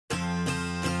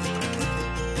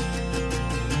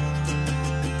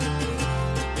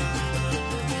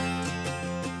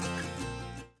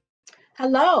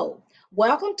Hello,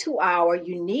 welcome to our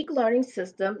Unique Learning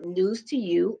System News to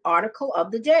You article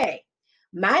of the day.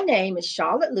 My name is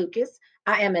Charlotte Lucas.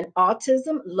 I am an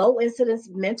autism low incidence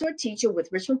mentor teacher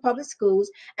with Richmond Public Schools,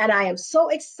 and I am so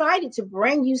excited to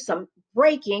bring you some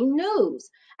breaking news.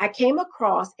 I came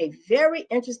across a very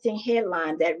interesting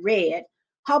headline that read,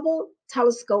 Hubble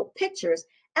telescope pictures,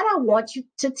 and I want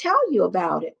to tell you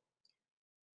about it.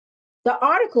 The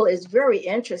article is very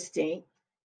interesting.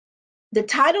 The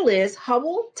title is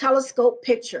Hubble Telescope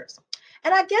Pictures.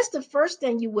 And I guess the first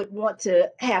thing you would want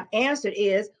to have answered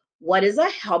is, what is a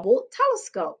Hubble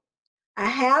telescope?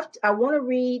 I want to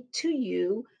read to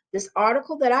you this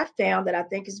article that I found that I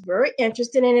think is very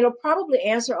interesting, and it'll probably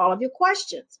answer all of your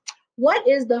questions. What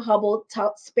is the Hubble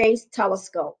Space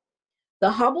Telescope? The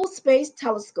Hubble Space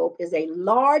Telescope is a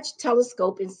large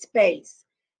telescope in space.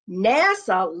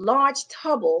 NASA launched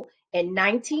Hubble in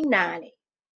 1990.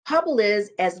 Hubble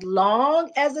is as long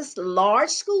as a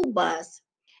large school bus.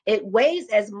 It weighs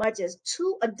as much as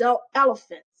 2 adult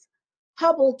elephants.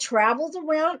 Hubble travels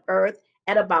around Earth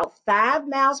at about 5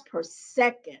 miles per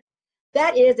second.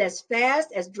 That is as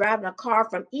fast as driving a car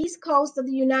from East Coast of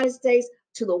the United States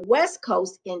to the West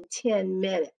Coast in 10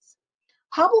 minutes.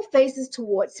 Hubble faces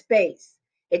towards space.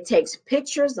 It takes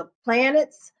pictures of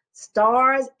planets,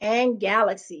 stars, and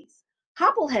galaxies.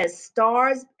 Hubble has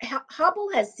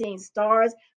seen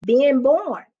stars being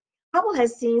born. Hubble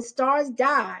has seen stars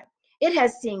die. It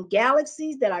has seen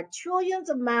galaxies that are trillions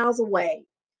of miles away.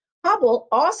 Hubble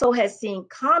also has seen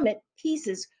comet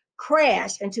pieces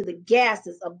crash into the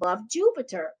gases above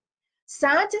Jupiter.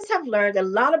 Scientists have learned a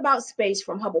lot about space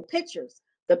from Hubble pictures.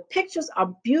 The pictures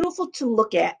are beautiful to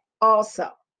look at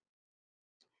also.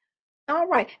 All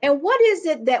right, and what is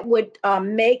it that would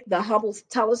make the Hubble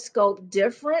telescope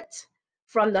different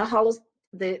from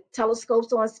the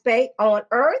telescopes on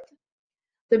Earth?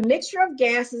 The mixture of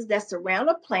gases that surround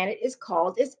a planet is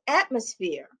called its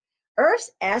atmosphere.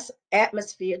 Earth's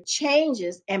atmosphere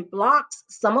changes and blocks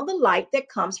some of the light that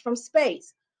comes from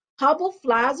space. Hubble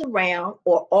flies around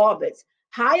or orbits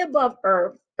high above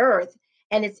Earth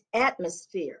and its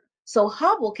atmosphere, so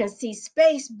Hubble can see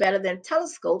space better than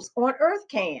telescopes on Earth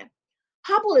can.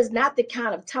 Hubble is not the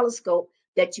kind of telescope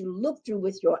that you look through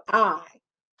with your eye.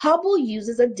 Hubble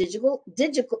uses a digital,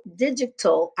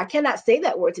 I cannot say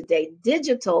that word today,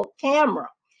 digital camera.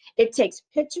 It takes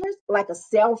pictures like a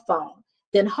cell phone.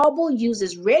 Then Hubble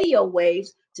uses radio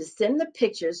waves to send the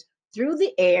pictures through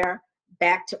the air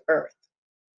back to Earth.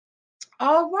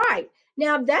 All right,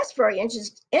 now that's very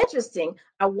interesting.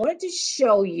 I wanted to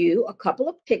show you a couple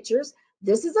of pictures.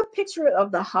 This is a picture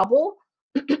of the Hubble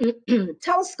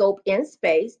telescope in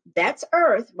space. That's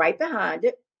Earth right behind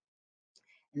it.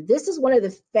 And this is one of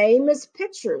the famous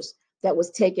pictures that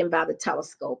was taken by the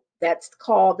telescope. That's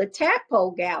called the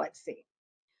Tadpole Galaxy.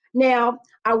 Now,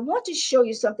 I want to show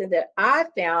you something that I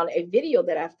found, a video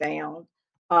that I found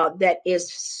that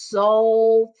is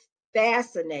so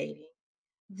fascinating.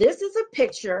 This is a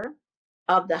picture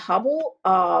of the Hubble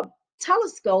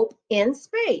telescope in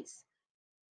space.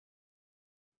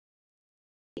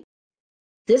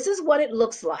 This is what it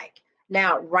looks like.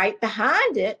 Now, right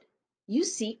behind it, you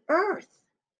see Earth.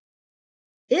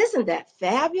 Isn't that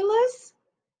fabulous?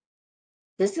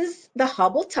 This is the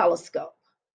Hubble telescope.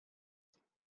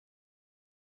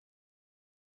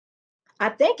 I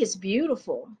think it's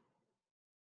beautiful.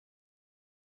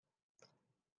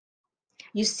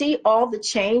 You see all the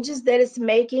changes that it's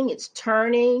making. It's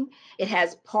turning. It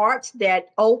has parts that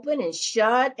open and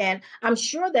shut. And I'm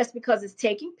sure that's because it's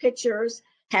taking pictures,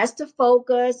 has to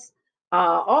focus.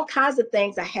 All kinds of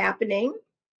things are happening.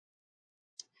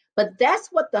 But that's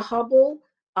what the Hubble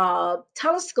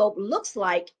telescope looks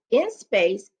like in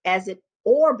space as it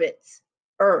orbits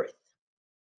Earth.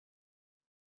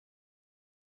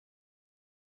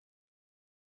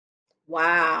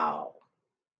 Wow,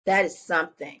 that is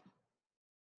something.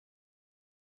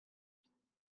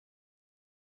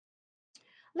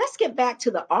 Let's get back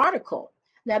to the article.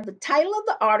 Now, the title of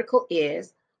the article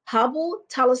is Hubble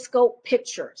Telescope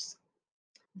Pictures.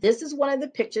 This is one of the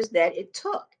pictures that it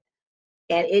took,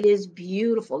 and it is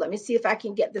beautiful. Let me see if I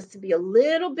can get this to be a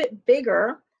little bit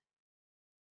bigger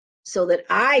so that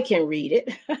I can read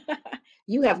it.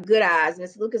 You have good eyes.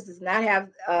 Ms. Lucas does not have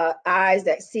eyes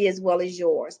that see as well as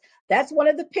yours. That's one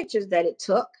of the pictures that it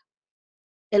took.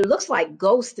 It looks like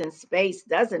ghosts in space,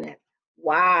 doesn't it?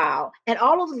 Wow. And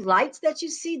all of the lights that you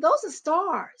see, those are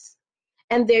stars.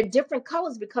 And they're different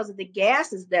colors because of the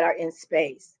gases that are in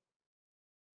space.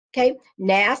 Okay,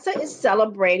 NASA is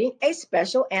celebrating a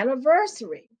special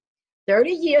anniversary.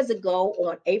 30 years ago,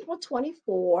 on April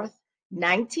 24th,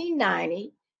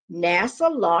 1990, NASA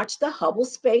launched the Hubble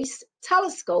Space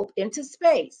Telescope into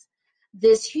space.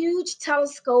 This huge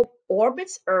telescope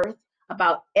orbits Earth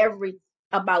about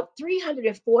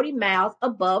 340 miles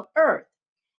above Earth.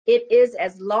 It is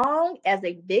as long as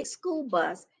a big school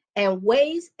bus and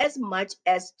weighs as much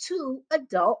as 2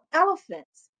 adult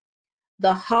elephants.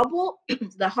 The Hubble,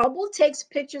 the Hubble takes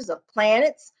pictures of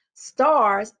planets,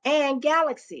 stars, and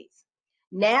galaxies.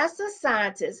 NASA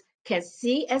scientists can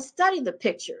see and study the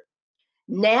picture.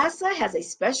 NASA has a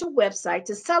special website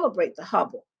to celebrate the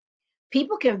Hubble.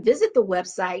 People can visit the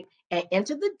website and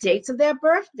enter the dates of their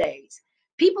birthdays.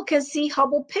 People can see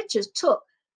Hubble pictures took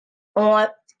on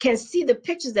can see the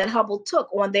pictures that Hubble took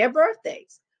on their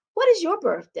birthdays. What is your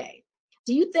birthday?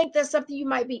 Do you think that's something you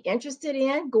might be interested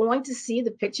in, going to see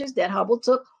the pictures that Hubble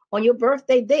took on your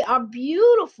birthday? They are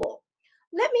beautiful.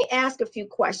 Let me ask a few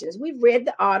questions. We've read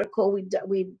the article,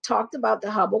 we've talked about the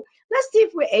Hubble. Let's see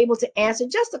if we're able to answer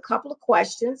just a couple of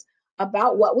questions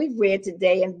about what we've read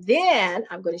today, and then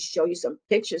I'm going to show you some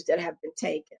pictures that have been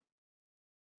taken.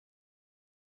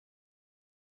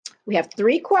 We have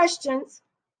 3 questions.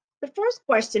 The first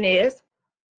question is,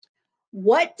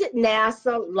 what did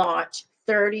NASA launch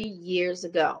 30 years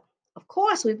ago? Of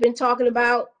course, we've been talking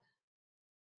about,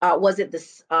 was it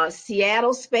the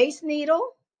Seattle Space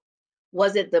Needle?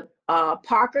 Was it the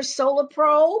Parker Solar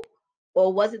Probe?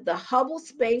 Or was it the Hubble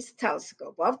Space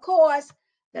Telescope? Of course,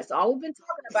 that's all we've been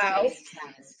talking about,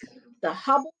 the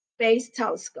Hubble Space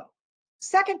Telescope.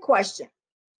 Second question,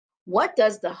 what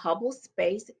does the Hubble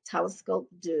Space Telescope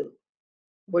do?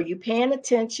 Were you paying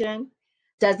attention?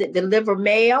 Does it deliver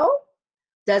mail?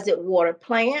 Does it water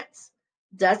plants?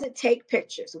 Does it take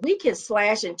pictures? We can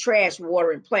slash and trash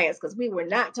watering plants because we were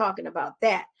not talking about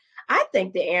that. I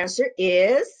think the answer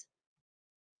is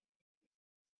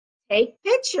take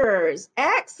pictures.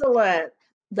 Excellent.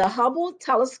 The Hubble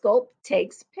telescope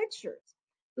takes pictures.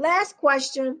 Last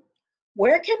question.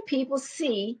 Where can people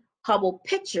see Hubble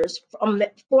pictures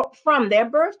from their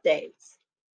birthdays?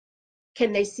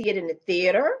 Can they see it in the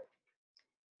theater,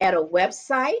 at a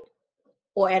website,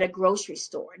 or at a grocery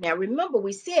store? Now, remember,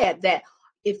 we said that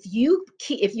if you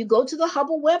go to the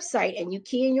Hubble website and you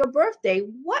key in your birthday,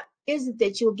 what is it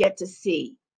that you'll get to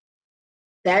see?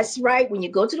 That's right. When you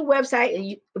go to the website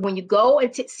and when you go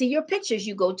and see your pictures,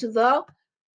 you go to the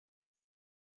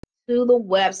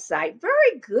website.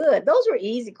 Very good. Those were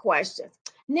easy questions.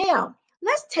 Now,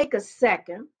 let's take a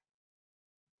second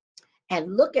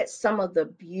and look at some of the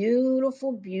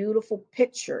beautiful, beautiful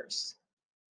pictures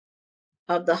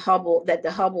of the Hubble that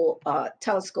the Hubble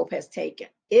telescope has taken.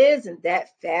 Isn't that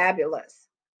fabulous?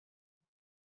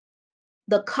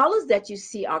 The colors that you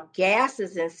see are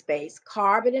gases in space,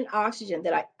 carbon and oxygen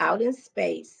that are out in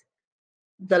space.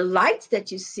 The lights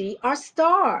that you see are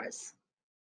stars.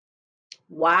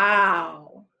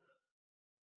 Wow.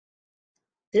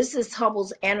 This is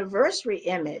Hubble's anniversary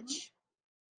image.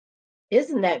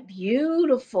 Isn't that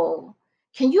beautiful?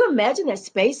 Can you imagine that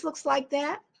space looks like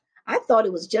that? I thought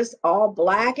it was just all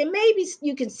black, and maybe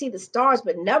you can see the stars,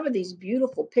 but never these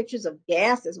beautiful pictures of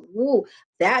gases. Woo,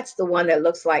 that's the one that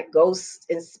looks like ghosts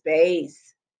in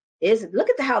space. Look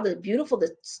at how beautiful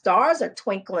the stars are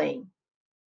twinkling.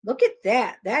 Look at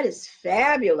that. That is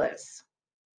fabulous.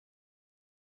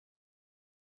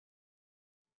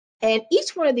 And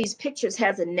each one of these pictures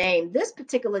has a name. This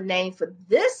particular name for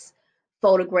this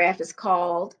photograph is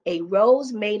called A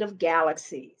Rose Made of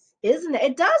Galaxies. Isn't it?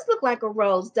 It does look like a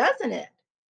rose, doesn't it?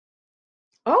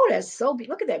 Oh, that's so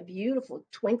beautiful. Look at that beautiful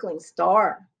twinkling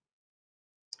star.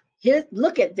 Here,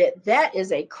 look at that. That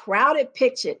is a crowded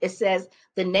picture. It says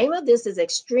the name of this is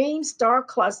Extreme Star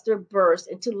Cluster Burst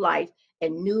into Life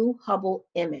and New Hubble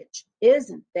Image.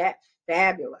 Isn't that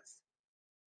fabulous?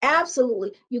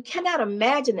 Absolutely. You cannot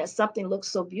imagine that something looks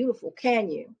so beautiful,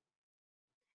 can you?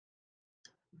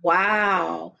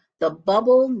 Wow. The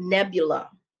Bubble Nebula.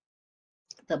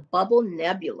 The Bubble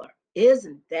Nebula.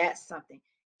 Isn't that something?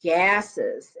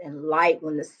 Gases and light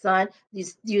when the sun,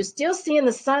 you're still seeing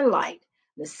the sunlight.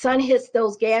 The sun hits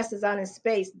those gases out in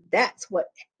space. That's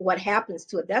what happens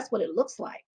to it. That's what it looks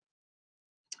like.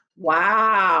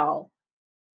 Wow.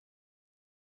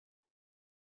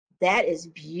 That is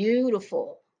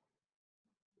beautiful.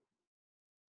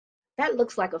 That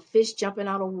looks like a fish jumping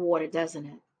out of water, doesn't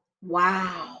it?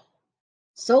 Wow.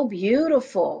 So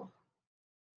beautiful.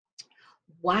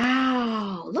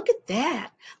 Wow. Look at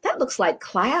that. That looks like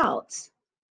clouds.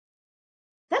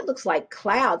 That looks like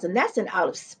clouds, and that's in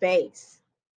outer space.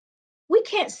 We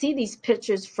can't see these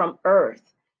pictures from Earth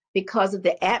because of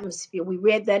the atmosphere. We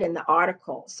read that in the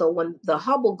article. So when the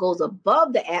Hubble goes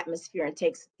above the atmosphere and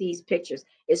takes these pictures,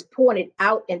 it's pointed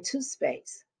out into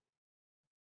space.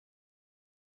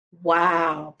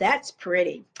 Wow, that's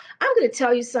pretty. I'm going to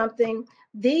tell you something.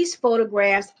 These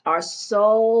photographs are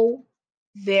so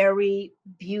very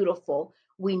beautiful.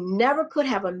 We never could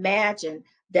have imagined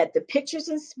that the pictures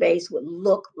in space would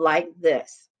look like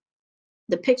this.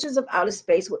 The pictures of outer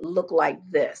space would look like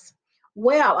this.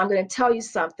 Well, I'm going to tell you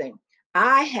something.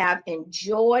 I have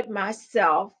enjoyed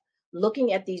myself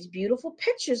looking at these beautiful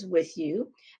pictures with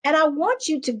you, and I want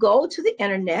you to go to the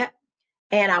internet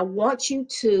and I want you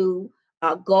to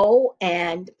go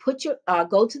and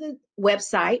go to the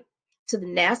website, to the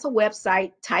NASA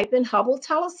website, type in Hubble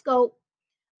telescope,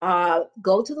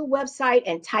 go to the website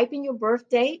and type in your birth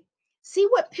date. See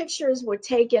what pictures were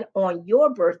taken on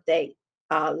your birthday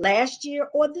last year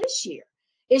or this year.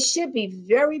 It should be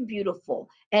very beautiful.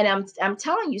 And I'm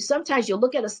telling you, sometimes you'll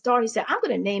look at a star and you say, I'm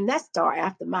going to name that star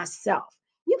after myself.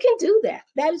 You can do that.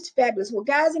 That is fabulous. Well,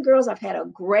 guys and girls, I've had a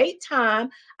great time.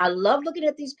 I love looking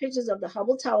at these pictures of the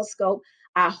Hubble telescope.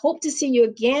 I hope to see you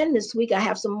again this week. I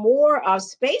have some more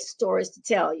space stories to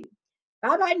tell you.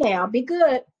 Bye bye now. Be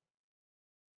good.